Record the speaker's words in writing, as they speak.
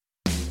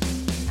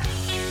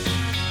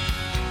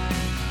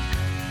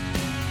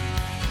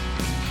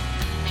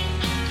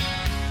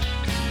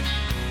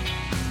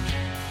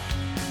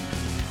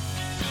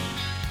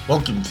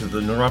Welcome to the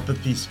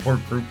Neuropathy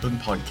Support Group and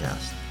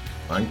Podcast.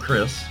 I'm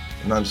Chris,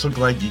 and I'm so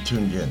glad you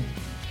tuned in.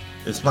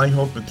 It's my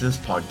hope with this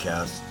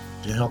podcast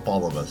to help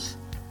all of us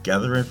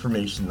gather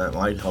information that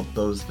might help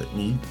those that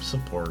need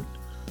support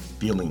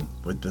dealing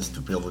with this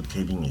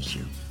debilitating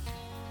issue.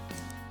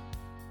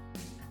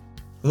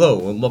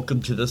 Hello, and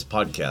welcome to this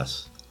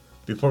podcast.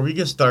 Before we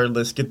get started,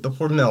 let's get the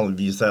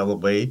formalities out of the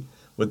way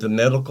with a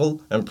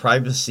medical and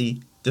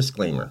privacy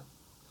disclaimer.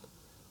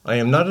 I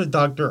am not a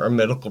doctor or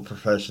medical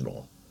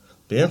professional.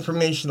 The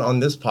information on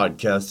this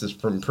podcast is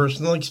from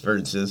personal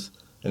experiences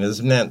and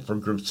is meant for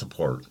group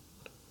support.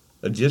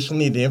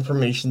 Additionally, the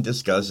information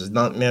discussed is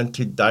not meant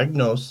to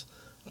diagnose,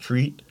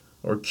 treat,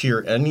 or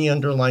cure any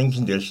underlying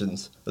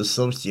conditions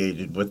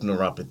associated with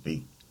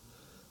neuropathy.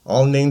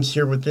 All names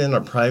here within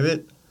are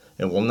private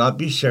and will not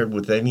be shared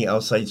with any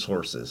outside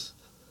sources.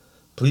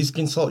 Please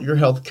consult your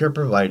healthcare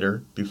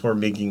provider before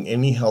making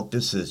any health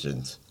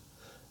decisions.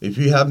 If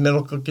you have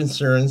medical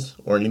concerns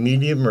or an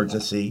immediate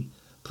emergency,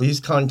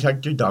 please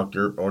contact your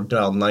doctor or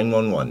dial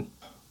 911.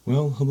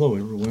 Well, hello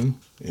everyone,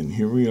 and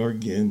here we are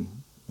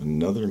again,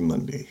 another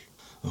Monday.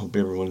 I hope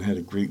everyone had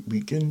a great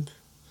weekend.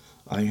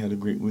 I had a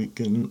great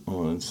weekend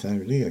on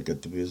Saturday. I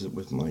got to visit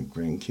with my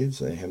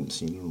grandkids I haven't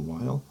seen in a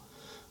while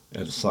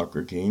at a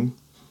soccer game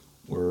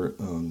where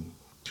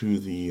two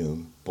of the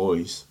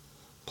boys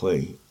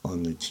play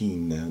on the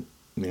team that,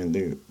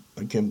 man,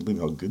 I can't believe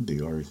how good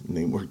they are, and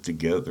they work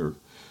together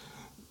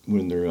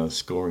when they're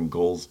scoring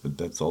goals, but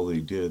that's all they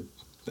did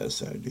that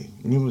Saturday,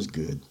 and it was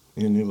good,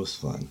 and it was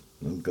fun.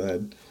 I'm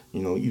glad,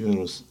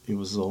 even it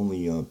was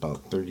only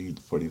about 30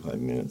 to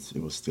 45 minutes,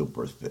 it was still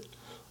worth it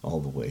all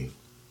the way.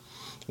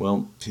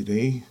 Well,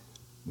 today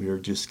we are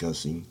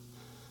discussing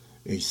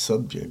a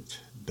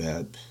subject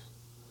that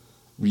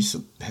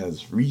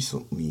has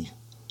recently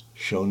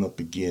shown up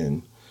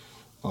again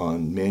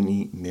on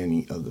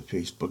many of the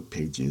Facebook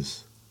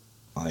pages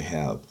I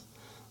have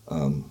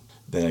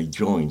that I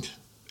joined,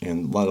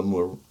 and a lot of them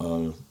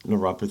were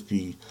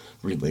neuropathy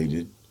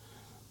related.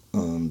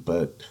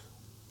 But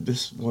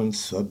this one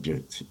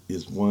subject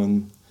is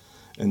one,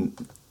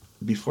 and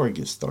before I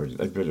get started,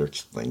 I better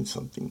explain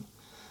something.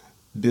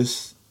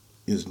 This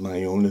is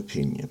my own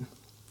opinion.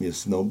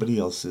 It's nobody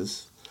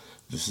else's.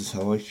 This is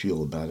how I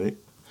feel about it.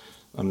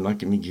 I'm not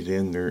going to get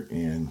in there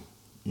and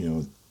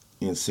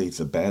say it's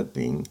a bad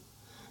thing,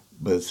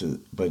 but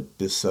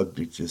this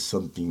subject is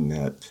something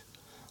that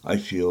I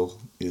feel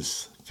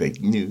is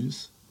fake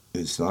news.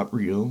 It's not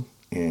real,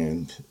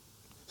 and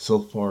so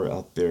far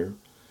out there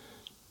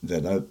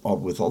that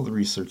with all the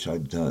research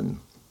I've done,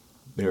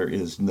 there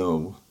is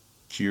no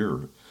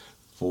cure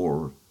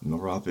for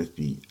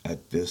neuropathy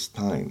at this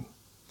time.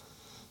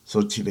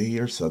 So today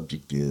our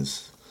subject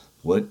is,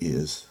 what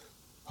is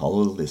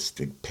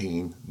holistic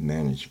pain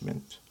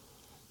management?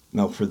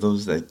 Now, for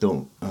those that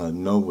don't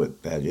know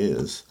what that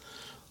is,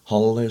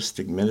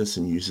 holistic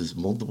medicine uses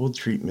multiple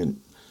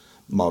treatment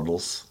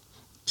models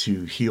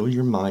to heal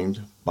your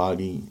mind,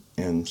 body,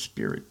 and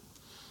spirit.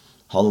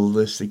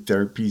 Holistic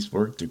therapies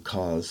work to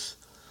cause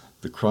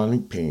the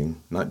chronic pain,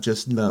 not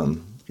just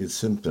numb its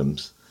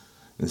symptoms.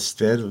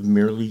 Instead of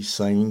merely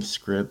signing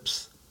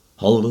scripts,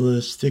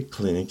 holistic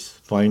clinics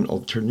find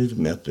alternative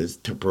methods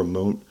to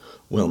promote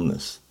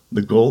wellness.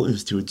 The goal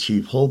is to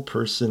achieve whole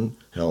person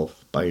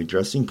health by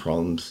addressing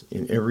problems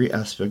in every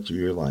aspect of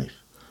your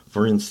life.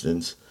 For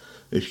instance,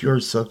 if you are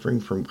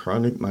suffering from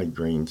chronic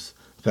migraines,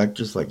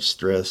 factors like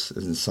stress,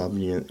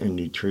 insomnia, and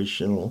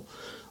nutritional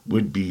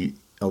would be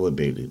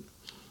elevated.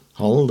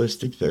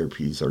 Holistic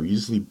therapies are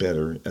usually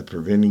better at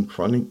preventing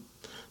chronic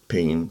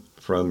pain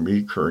from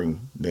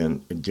recurring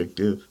than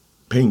addictive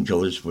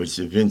painkillers, which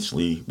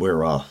eventually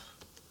wear off.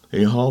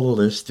 A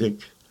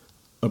holistic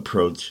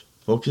approach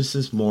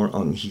focuses more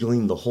on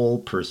healing the whole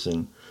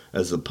person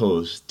as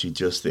opposed to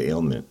just the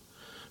ailment.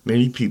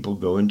 Many people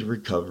go into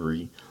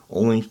recovery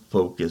only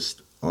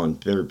focused on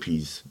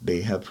therapies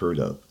they have heard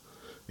of.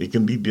 It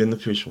can be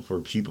beneficial for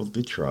people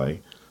to try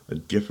a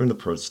different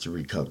approach to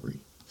recovery.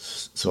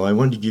 So I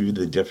wanted to give you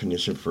the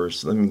definition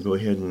first. Let me go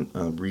ahead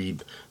and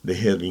read the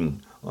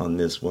heading on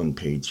this one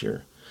page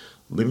here.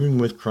 Living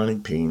with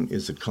chronic pain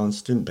is a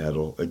constant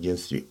battle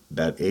against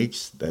that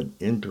aches that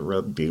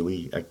interrupt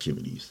daily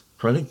activities.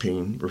 Chronic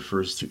pain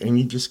refers to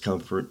any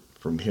discomfort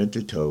from head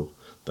to toe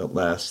that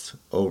lasts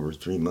over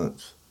 3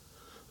 months.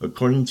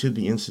 According to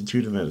the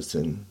Institute of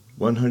Medicine,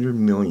 100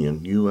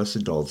 million U.S.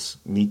 adults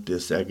meet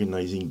this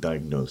agonizing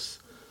diagnosis,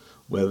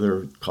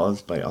 whether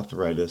caused by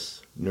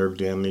arthritis, nerve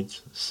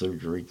damage,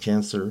 surgery,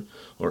 cancer,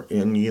 or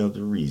any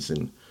other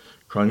reason.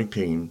 Chronic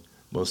pain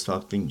most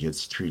often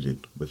gets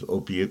treated with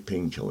opiate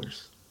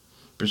painkillers.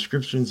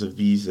 Prescriptions of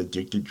these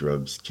addictive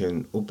drugs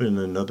can open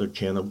another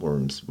can of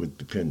worms with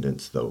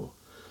dependence, though.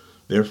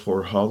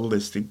 Therefore,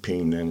 holistic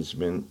pain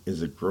management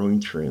is a growing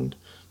trend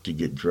to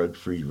get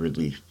drug-free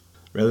relief.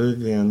 Rather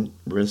than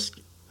risk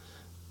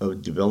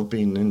of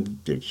developing an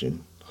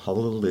addiction,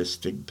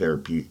 holistic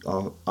therapy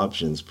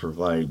options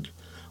provide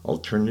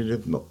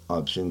alternative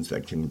options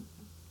that can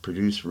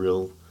produce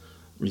real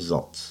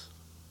results.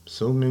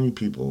 So many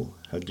people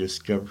have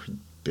discovered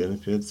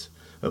benefits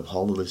of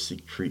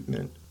holistic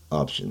treatment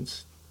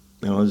options.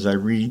 Now, as I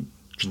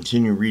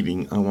continue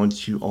reading, I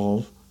want you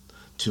all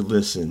to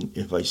listen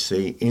if I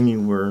say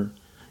anywhere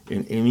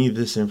in any of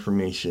this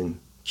information,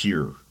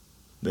 cure.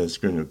 That's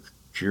going to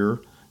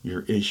cure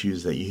your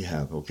issues that you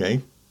have,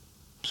 okay?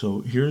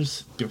 So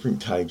here's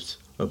different types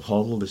of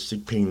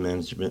holistic pain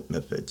management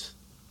methods.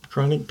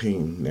 Chronic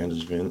pain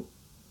management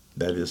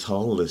that is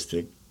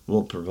holistic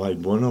will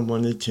provide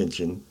one-on-one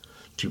attention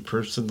to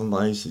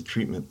personalize the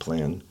treatment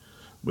plan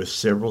with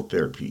several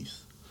therapies.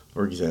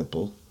 For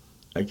example,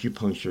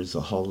 acupuncture is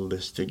a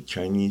holistic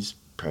Chinese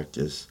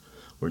practice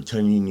where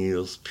tiny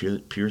needles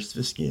pierce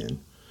the skin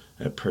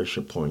at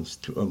pressure points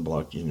to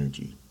unblock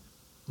energy.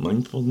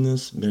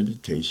 Mindfulness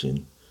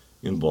meditation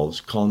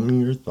involves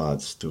calming your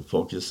thoughts to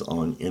focus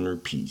on inner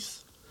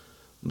peace.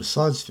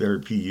 Massage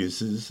therapy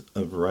uses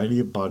a variety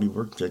of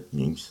bodywork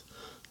techniques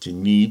to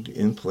knead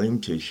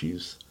inflamed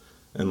tissues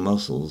and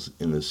muscles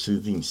in a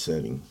soothing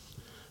setting.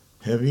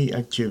 Heavy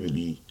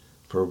activity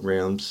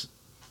programs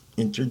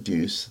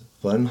introduce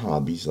fun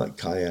hobbies like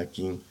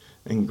kayaking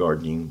and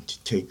gardening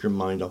to take your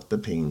mind off the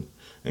pain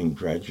and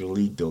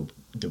gradually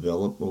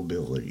develop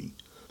mobility.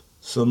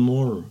 Some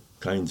more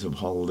kinds of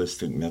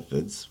holistic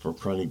methods for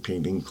chronic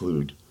pain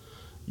include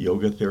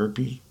yoga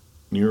therapy,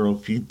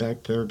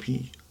 neurofeedback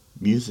therapy,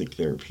 music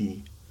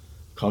therapy,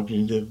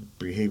 cognitive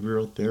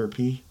behavioral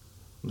therapy,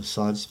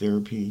 massage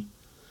therapy,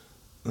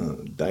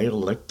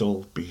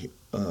 dialectal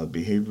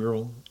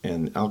behavioral,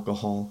 and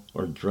alcohol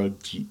or drug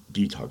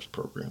detox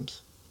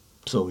programs.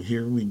 So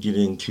here we get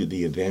into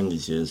the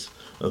advantages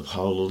of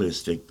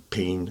holistic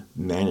pain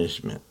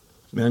management.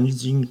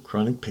 Managing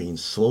chronic pain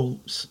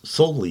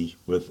solely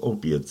with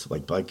opiates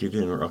like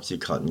Vicodin or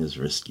Oxycontin is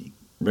risky.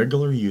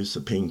 Regular use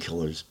of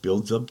painkillers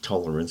builds up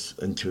tolerance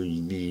until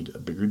you need a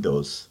bigger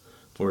dose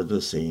for the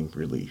same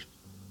relief.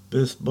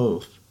 This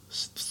both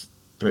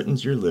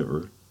threatens your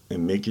liver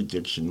and make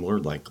addiction more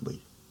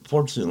likely.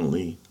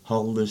 Fortunately,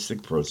 holistic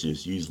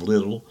approaches use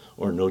little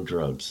or no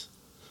drugs.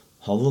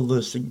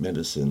 Holistic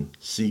medicine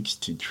seeks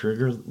to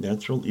trigger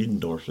natural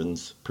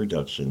endorphins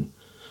production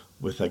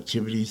with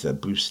activities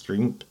that boost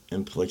strength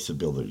and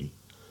flexibility.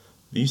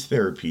 These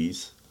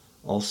therapies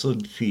also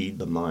feed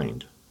the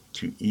mind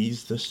to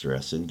ease the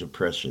stress and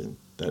depression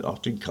that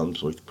often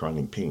comes with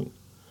chronic pain.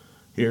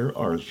 Here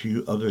are a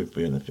few other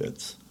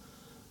benefits: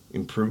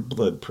 improved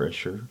blood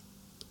pressure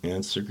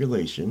and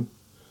circulation,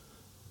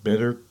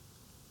 better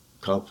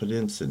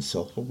confidence and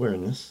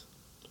self-awareness,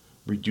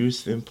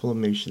 reduced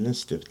inflammation and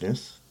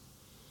stiffness,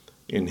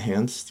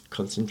 enhanced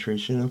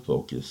concentration and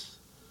focus,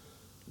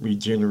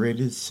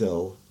 regenerated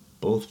cell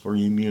both for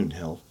immune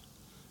health,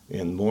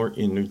 and more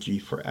energy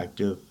for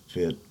active,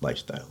 fit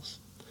lifestyles.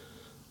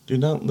 Do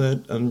not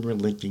let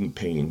unrelenting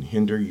pain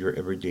hinder your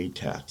everyday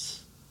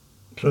tasks.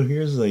 So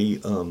here's a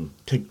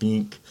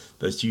technique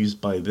that's used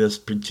by this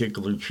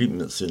particular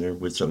treatment center,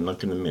 which I'm not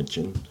going to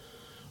mention,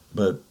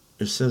 but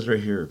it says right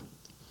here,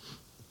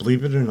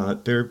 believe it or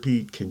not,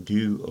 therapy can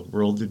do a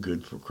world of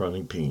good for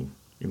chronic pain.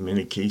 In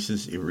many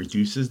cases, it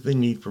reduces the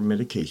need for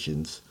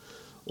medications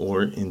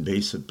or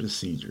invasive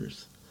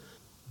procedures.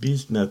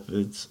 These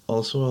methods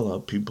also allow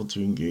people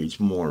to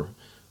engage more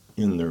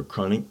in their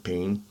chronic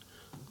pain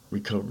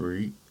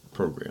recovery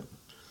program.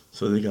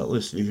 So they got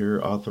listed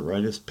here: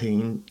 arthritis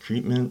pain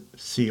treatment,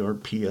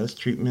 CRPS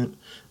treatment,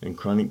 and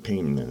chronic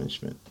pain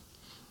management.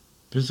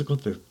 Physical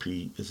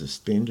therapy is a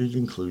standard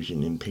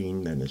inclusion in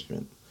pain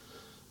management.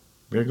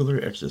 Regular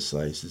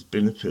exercise is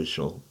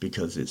beneficial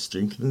because it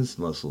strengthens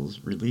muscles,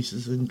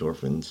 releases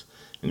endorphins,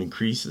 and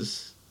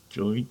increases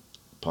joint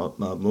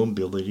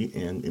mobility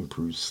and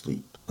improves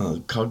sleep.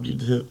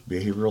 Cognitive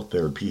behavioral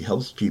therapy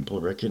helps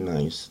people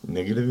recognize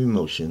negative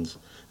emotions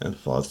and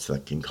thoughts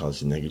that can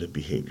cause negative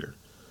behavior.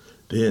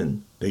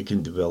 Then they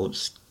can develop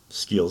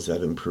skills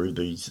that improve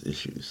these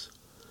issues.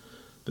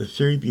 The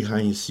theory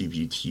behind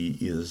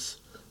CBT is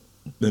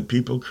that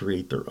people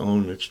create their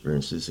own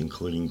experiences,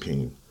 including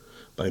pain.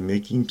 By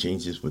making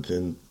changes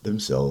within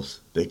themselves,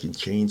 they can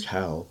change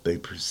how they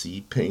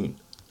perceive pain.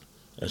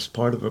 As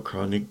part of a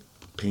chronic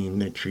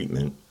pain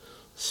treatment,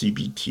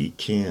 CBT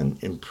can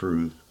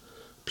improve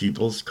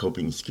people's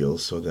coping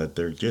skills so that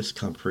their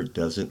discomfort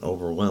doesn't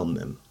overwhelm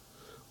them.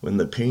 When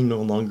the pain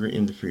no longer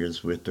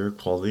interferes with their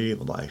quality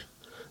of life,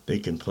 they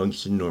can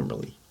function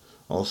normally.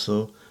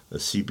 Also, a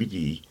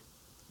CBT,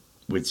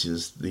 which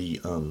is the,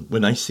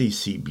 when I say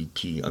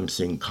CBT, I'm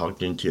saying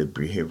cognitive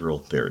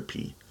behavioral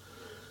therapy,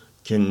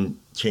 can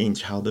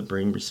change how the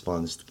brain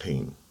responds to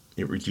pain.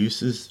 It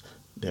reduces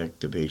the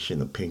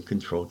activation of pain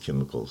control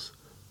chemicals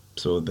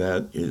so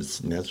that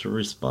its natural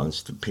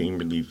response to pain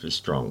relief is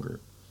stronger.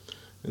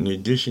 In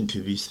addition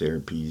to these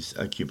therapies,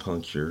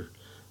 acupuncture,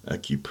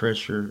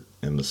 acupressure,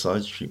 and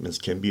massage treatments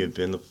can be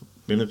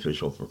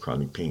beneficial for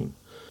chronic pain.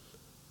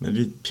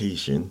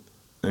 Meditation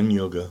and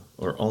yoga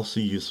are also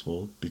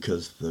useful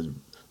because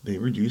they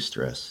reduce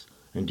stress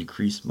and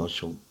decrease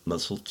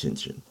muscle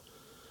tension.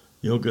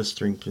 Yoga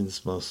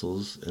strengthens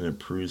muscles and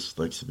improves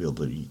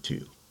flexibility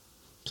too.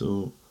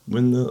 So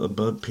when the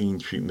above pain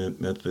treatment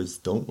methods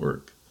don't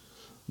work,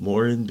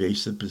 more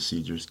invasive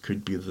procedures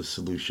could be the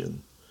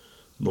solution.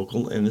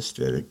 Local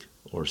anesthetic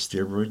or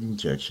steroid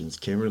injections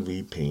can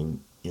relieve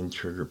pain in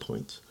trigger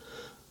points.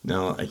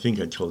 Now, I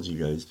think I told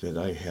you guys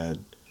that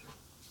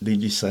they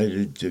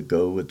decided to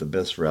go with the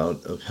best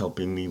route of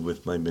helping me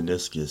with my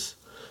meniscus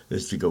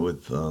is to go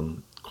with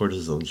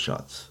cortisone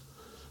shots.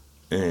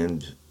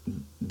 And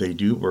they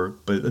do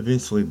work, but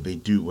eventually they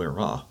do wear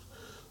off.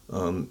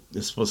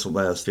 It's supposed to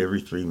last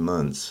every 3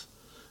 months.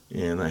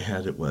 And I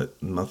had it, a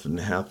month and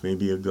a half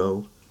maybe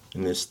ago.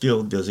 And it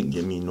still doesn't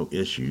give me no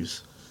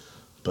issues.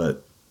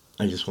 But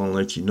I just want to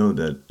let you know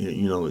that,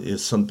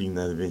 it's something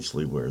that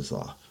eventually wears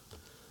off.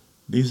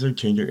 These are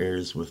tender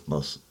areas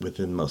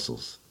within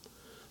muscles.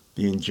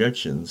 The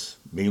injections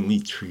mainly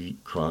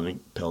treat chronic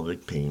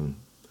pelvic pain,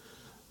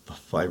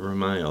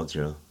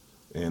 fibromyalgia,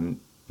 and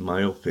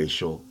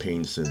myofascial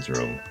pain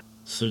syndrome.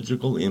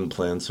 Surgical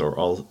implants are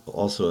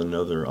also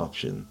another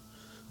option.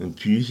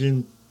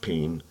 Infusion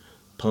pain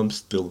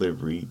pumps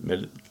delivery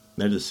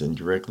medicine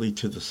directly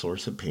to the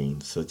source of pain,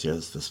 such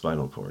as the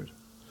spinal cord.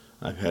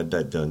 I've had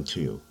that done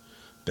too.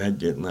 That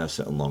didn't last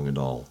that long at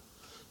all.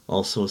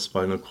 Also,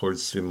 spinal cord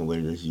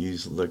stimulators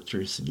use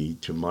electricity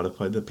to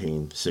modify the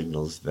pain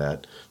signals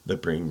that the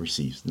brain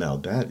receives. Now,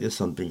 that is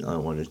something I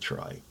want to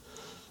try.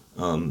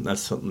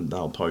 That's something that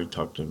I'll probably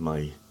talk to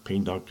my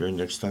pain doctor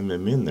next time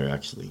I'm in there,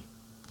 actually.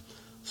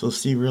 So,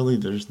 see, really,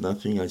 there's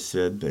nothing I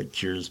said that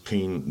cures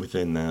pain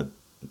within that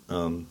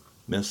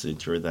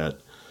message or that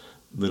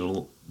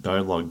little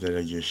dialogue that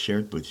I just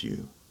shared with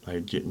you. I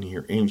didn't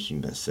hear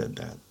anything that said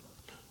that.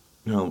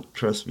 Now,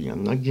 trust me,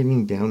 I'm not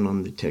getting down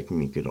on the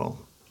technique at all.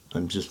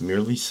 I'm just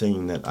merely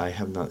saying that I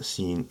have not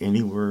seen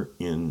anywhere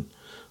in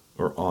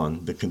or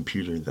on the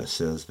computer that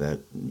says that,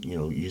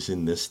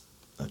 using this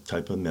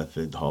type of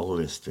method,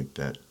 holistic,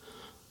 that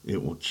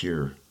it will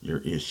cure your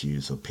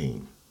issues of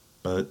pain.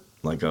 But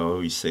like I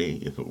always say,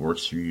 if it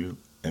works for you,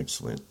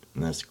 excellent,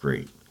 and that's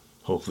great.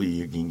 Hopefully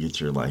you can get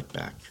your life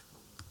back.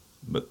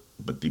 But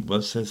the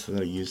websites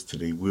that I used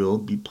today will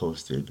be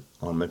posted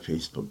on my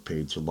Facebook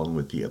page along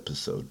with the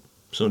episode.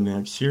 So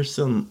next, here's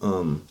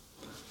some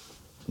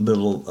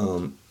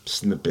little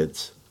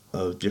snippets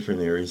of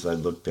different areas I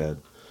looked at.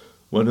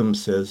 One of them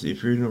says,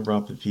 if your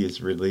neuropathy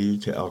is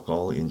related to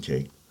alcohol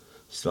intake,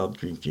 stop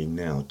drinking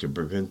now to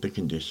prevent the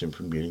condition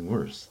from getting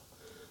worse.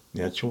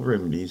 Natural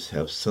remedies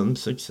have some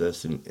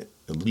success in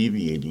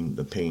alleviating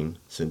the pain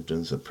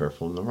symptoms of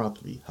peripheral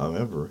neuropathy.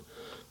 However,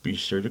 be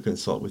sure to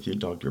consult with your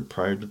doctor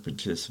prior to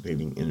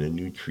participating in a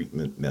new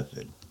treatment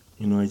method.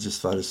 I just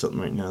thought of something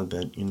right now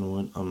that,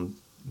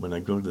 when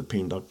I go to the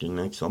pain doctor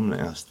next, I'm going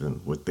to ask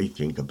them what they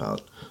think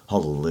about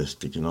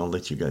holistic, and I'll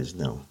let you guys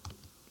know.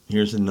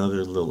 Here's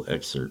another little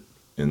excerpt,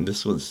 and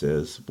this one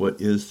says, what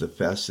is the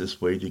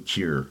fastest way to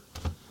cure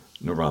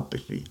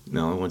neuropathy?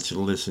 Now I want you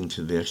to listen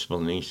to the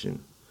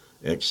explanation.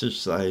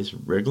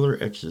 Regular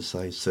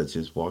exercise such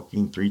as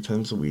walking 3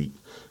 times a week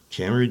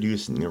can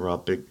reduce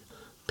neuropathic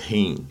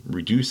pain,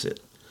 reduce it,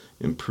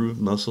 improve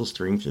muscle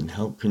strength, and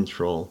help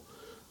control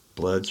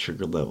blood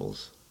sugar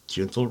levels.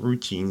 Gentle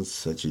routines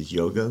such as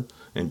yoga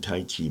and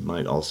Tai Chi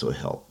might also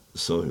help.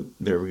 So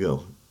there we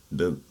go.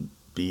 The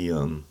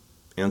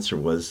answer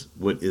was,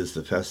 what is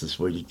the fastest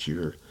way to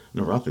cure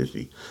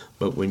neuropathy?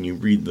 But when you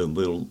read the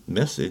little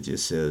message, it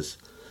says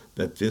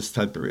that this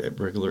type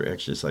of regular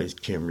exercise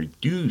can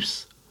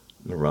reduce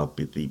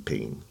neuropathy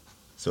pain.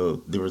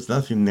 So there was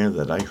nothing there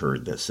that I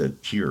heard that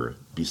said cure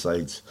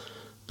besides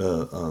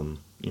the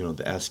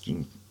the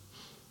asking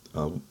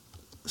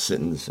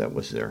sentence that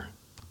was there.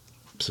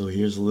 So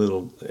here's a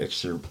little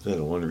excerpt that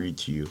I want to read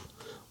to you.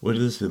 What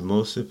is the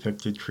most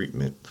effective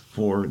treatment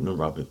for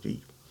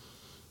neuropathy?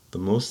 The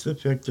most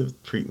effective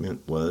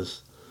treatment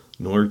was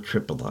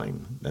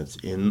nortriptyline. That's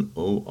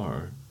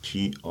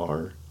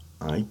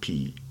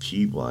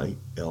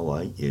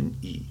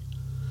NORTRIPTYLINE.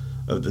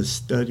 Of the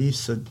study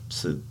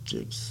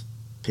subjects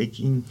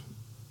taking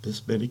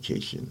this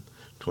medication,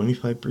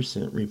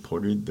 25%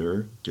 reported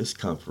their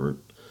discomfort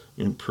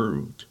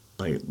improved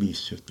by at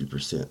least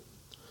 50%.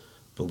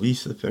 The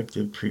least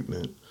effective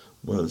treatment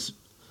was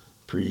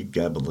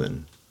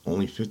pregabalin.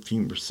 Only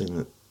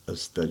 15% of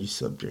study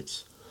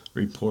subjects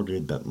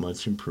reported that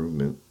much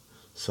improvement.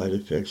 Side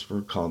effects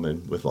were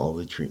common with all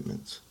the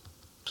treatments.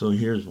 So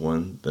here's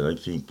one that I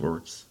think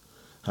works.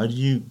 How do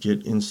you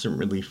get instant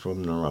relief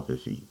from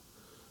neuropathy?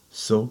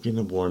 Soak in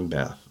a warm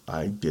bath.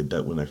 I did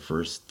that when I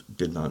first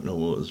did not know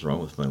what was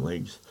wrong with my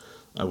legs.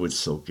 I would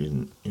soak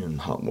in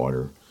hot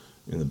water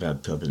in the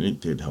bathtub, and it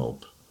did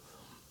help.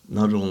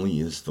 Not only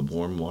is the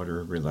warm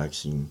water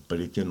relaxing, but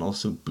it can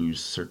also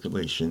boost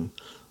circulation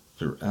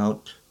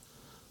throughout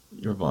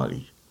your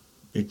body.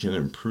 It can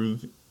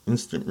improve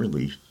instant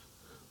relief,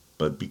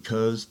 but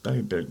because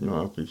diabetic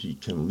neuropathy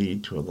can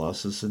lead to a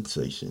loss of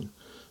sensation,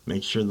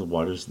 make sure the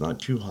water is not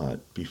too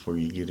hot before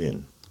you get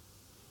in.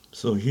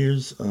 So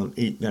here's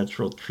 8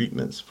 natural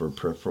treatments for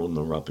peripheral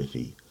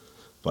neuropathy.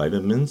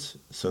 Vitamins.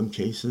 Some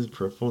cases,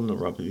 peripheral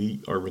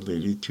neuropathy are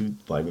related to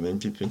vitamin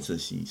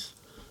deficiencies.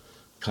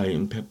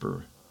 Cayenne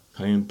pepper.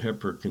 Cayenne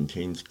pepper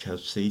contains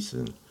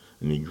capsaicin,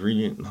 an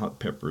ingredient in hot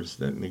peppers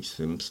that makes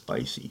them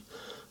spicy.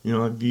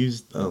 I've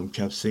used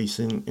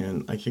capsaicin,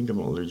 and I think I'm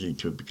allergic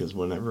to it because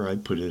whenever I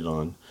put it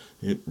on,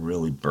 it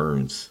really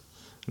burns.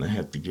 And I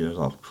have to get it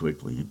off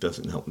quickly. It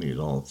doesn't help me at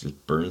all. It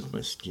just burns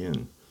my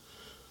skin.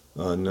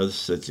 Another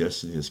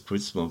suggestion is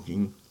quit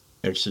smoking,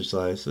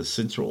 exercise,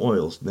 essential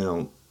oils.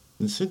 Now,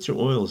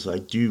 essential oils, I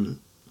do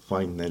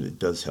find that it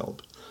does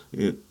help.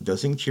 It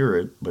doesn't cure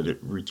it, but it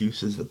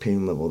reduces the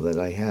pain level that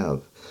I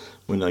have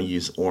when I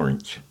use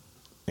orange.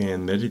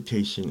 And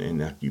meditation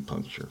and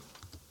acupuncture.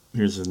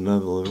 Here's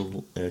another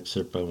little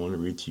excerpt I want to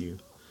read to you.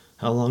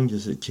 How long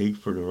does it take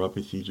for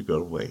neuropathy to go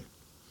away?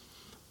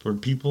 For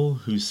people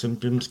whose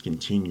symptoms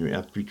continue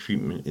after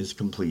treatment is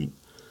complete,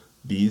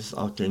 these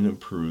often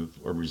improve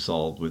or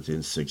resolve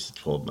within 6 to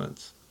 12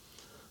 months.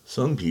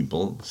 Some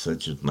people,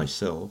 such as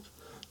myself,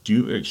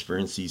 do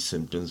experience these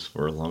symptoms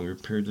for a longer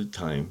period of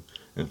time,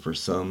 and for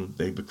some,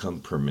 they become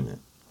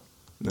permanent.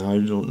 Now, I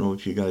don't know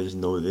if you guys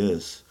know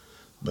this,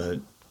 but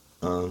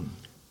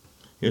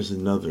here's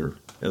another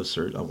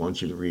excerpt I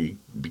want you to read,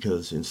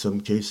 because in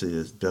some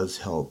cases it does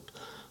help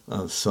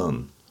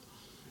some.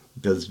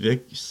 Does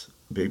Vicks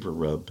Vapor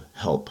Rub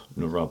help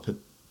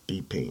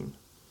neuropathy pain?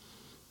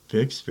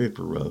 Vicks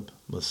Vapor Rub,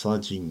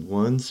 massaging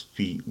one's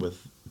feet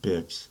with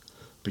Vicks,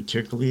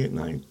 particularly at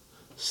night,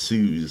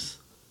 soothes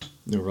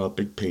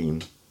neuropathic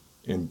pain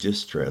and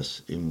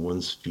distress in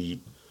one's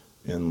feet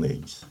and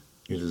legs.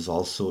 It is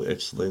also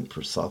excellent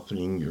for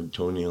softening your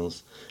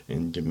toenails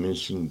and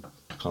diminishing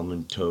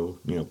common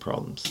toe-nail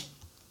problems.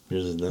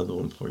 Here's another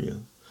one for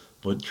you.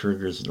 What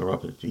triggers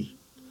neuropathy?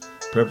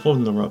 Peripheral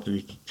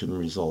neuropathy can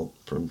result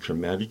from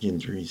traumatic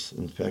injuries,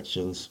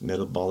 infections,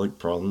 metabolic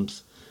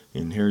problems,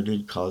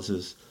 inherited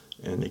causes,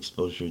 and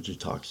exposure to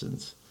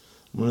toxins.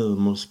 One of the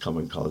most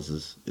common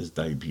causes is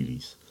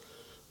diabetes.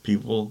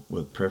 People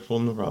with peripheral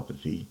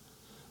neuropathy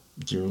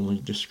generally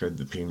describe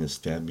the pain as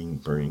stabbing,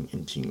 burning,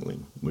 and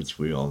tingling, which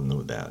we all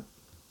know that.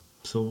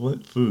 So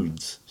what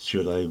foods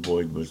should I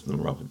avoid with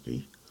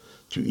neuropathy?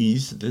 To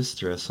ease this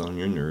stress on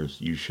your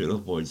nerves, you should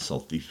avoid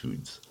salty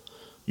foods.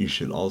 You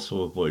should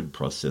also avoid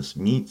processed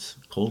meats,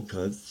 cold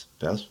cuts,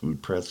 fast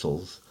food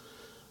pretzels,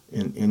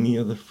 and any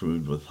other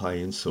food with high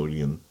in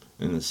sodium,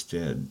 and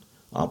instead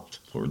opt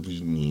for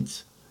lean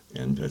meats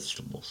and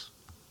vegetables.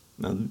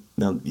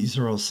 Now these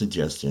are all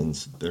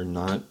suggestions. They're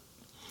not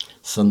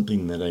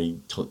something that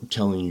I'm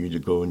telling you to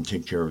go and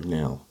take care of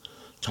now.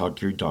 Talk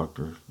to your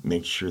doctor.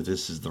 Make sure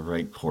this is the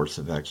right course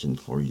of action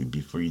for you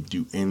before you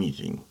do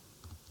anything.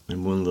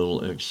 And one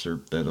little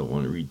excerpt that I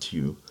want to read to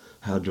you.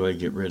 How do I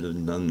get rid of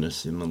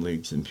numbness in my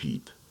legs and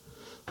feet?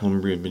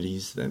 Home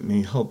remedies that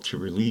may help to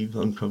relieve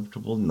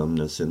uncomfortable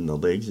numbness in the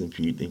legs and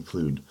feet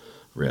include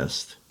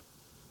rest,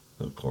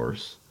 of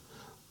course,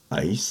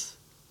 ice,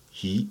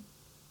 heat,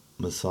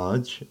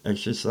 massage,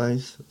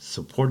 exercise,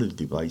 supportive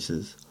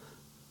devices,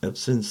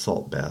 Epsom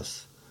salt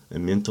baths,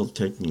 and mental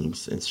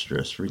techniques and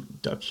stress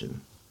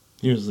reduction.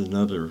 Here's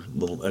another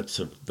little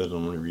excerpt that I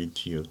want to read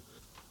to you.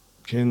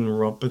 Can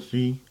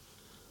neuropathy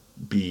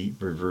be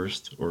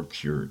reversed or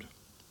cured?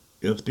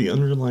 If the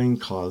underlying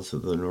cause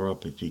of the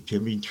neuropathy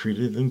can be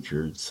treated and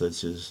cured,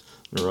 such as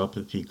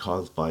neuropathy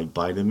caused by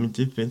vitamin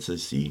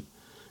deficiency,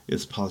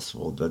 it's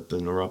possible that the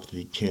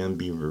neuropathy can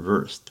be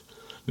reversed.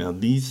 Now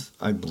these,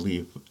 I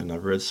believe, and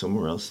I've read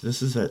somewhere else,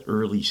 this is at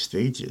early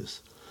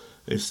stages.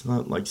 It's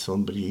not like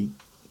somebody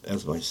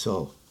as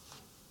myself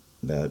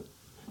that,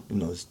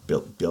 has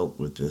dealt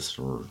with this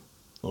for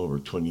over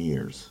 20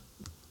 years.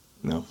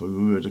 Now if we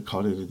would have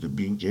caught it at the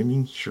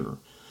beginning, sure.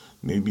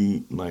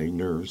 Maybe my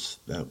nerves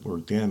that were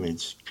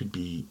damaged could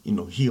be,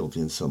 healed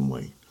in some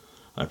way.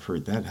 I've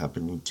heard that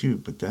happening too,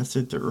 but that's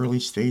at the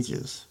early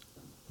stages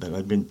that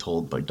I've been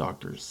told by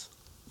doctors.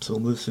 So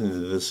listen to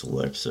this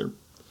little excerpt.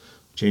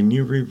 Can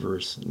you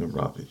reverse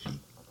neuropathy?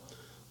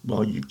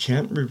 While you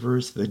can't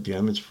reverse the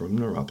damage from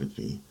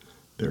neuropathy,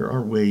 there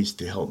are ways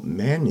to help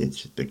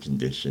manage the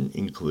condition,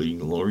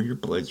 including lower your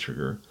blood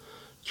sugar,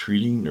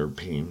 treating nerve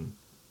pain,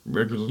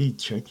 regularly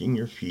checking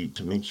your feet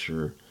to make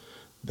sure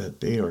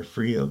that they are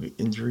free of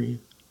injury,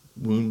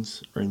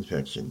 wounds, or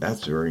infection.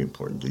 That's very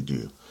important to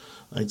do.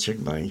 I check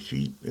my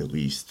feet at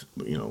least,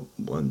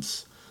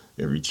 once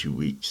every 2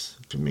 weeks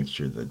to make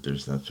sure that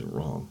there's nothing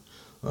wrong.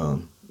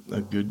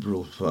 A good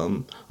rule of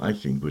thumb, I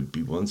think, would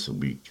be once a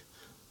week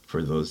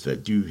for those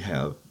that do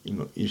have,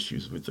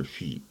 issues with their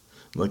feet.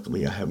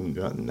 Luckily, I haven't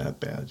gotten that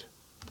bad.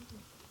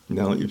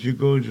 Now, if you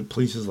go to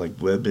places like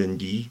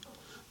WebMD,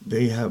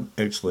 they have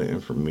excellent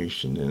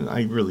information, and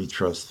I really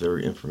trust their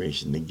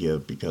information they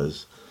give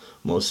because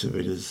most of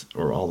it is,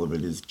 or all of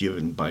it is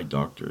given by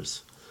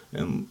doctors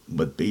and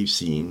what they've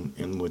seen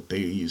and what they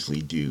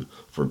usually do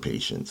for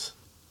patients.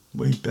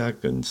 Way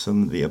back in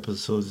some of the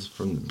episodes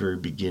from the very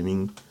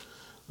beginning,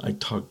 I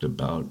talked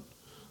about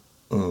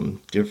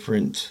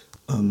different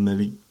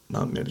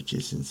not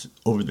medications,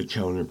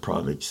 over-the-counter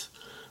products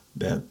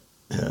that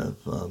have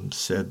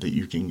said that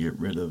you can get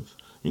rid of,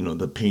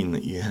 the pain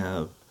that you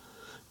have.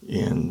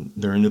 And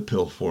they're in a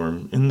pill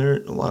form, and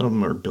a lot of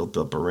them are built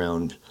up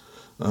around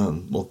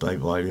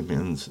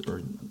multivitamins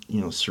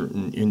or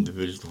certain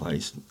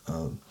individualized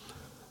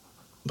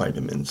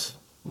vitamins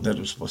that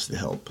are supposed to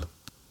help.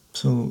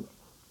 So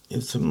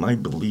it's my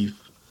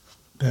belief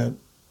that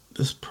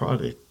this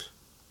product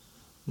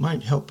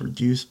might help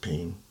reduce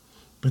pain,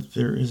 but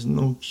there is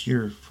no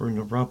cure for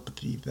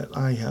neuropathy that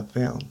I have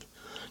found.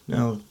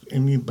 Now, if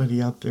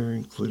anybody out there,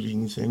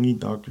 including any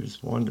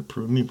doctors, want to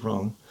prove me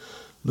wrong,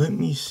 let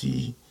me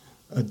see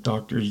a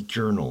doctor's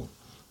journal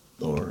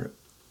or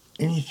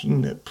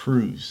anything that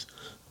proves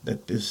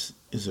that this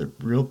is a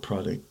real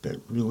product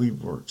that really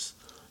works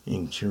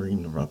in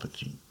curing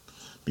neuropathy.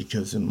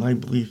 Because in my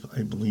belief,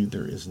 I believe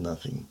there is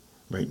nothing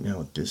right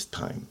now at this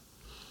time.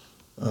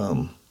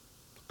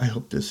 I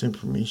hope this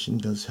information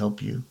does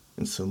help you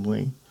in some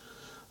way.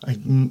 I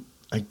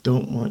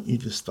don't want you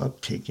to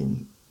stop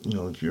taking,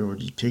 if you're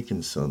already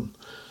taking some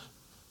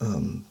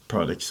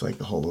products like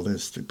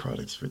holistic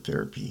products for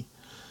therapy,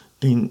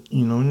 then,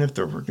 and if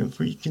they're working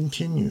for you,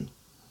 continue.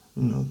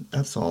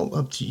 That's all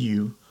up to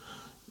you,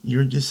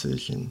 your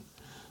decision.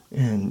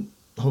 And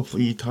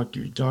hopefully you talk to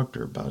your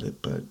doctor about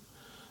it, but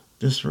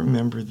just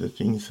remember the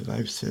things that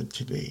I've said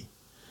today.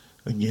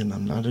 Again,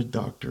 I'm not a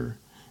doctor,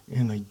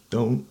 and I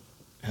don't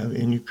have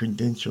any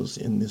credentials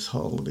in this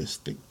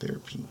holistic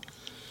therapy.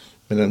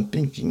 But I'm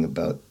thinking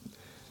about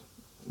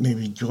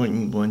maybe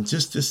joining one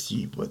just to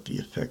see what the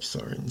effects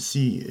are and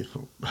see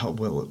how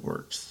well it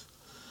works.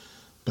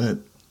 But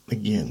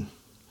again,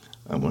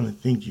 I want to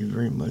thank you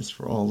very much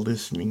for all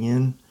listening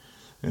in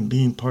and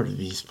being part of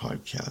these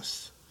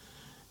podcasts.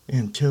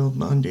 Until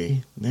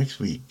Monday next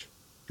week,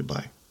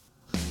 goodbye.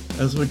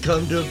 As we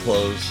come to a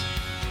close,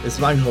 it's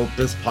my hope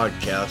this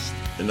podcast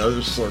and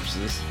other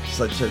sources,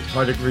 such as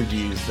product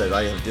reviews that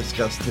I have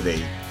discussed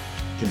today,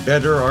 can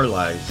better our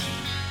lives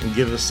and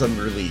give us some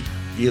relief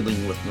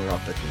dealing with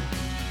neuropathy.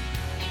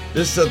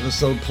 This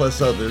episode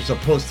plus others are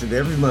posted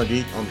every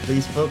Monday on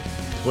Facebook,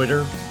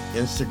 Twitter,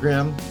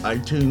 Instagram,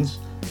 iTunes,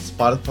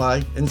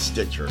 Spotify, and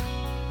Stitcher.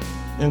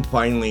 And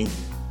finally,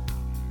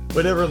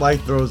 whatever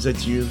life throws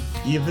at you,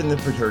 even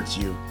if it hurts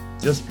you,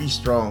 just be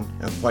strong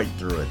and fight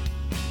through it.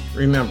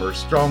 Remember,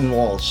 strong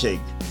walls shake,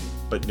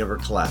 but never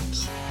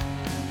collapse.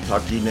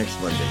 Talk to you next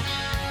Monday.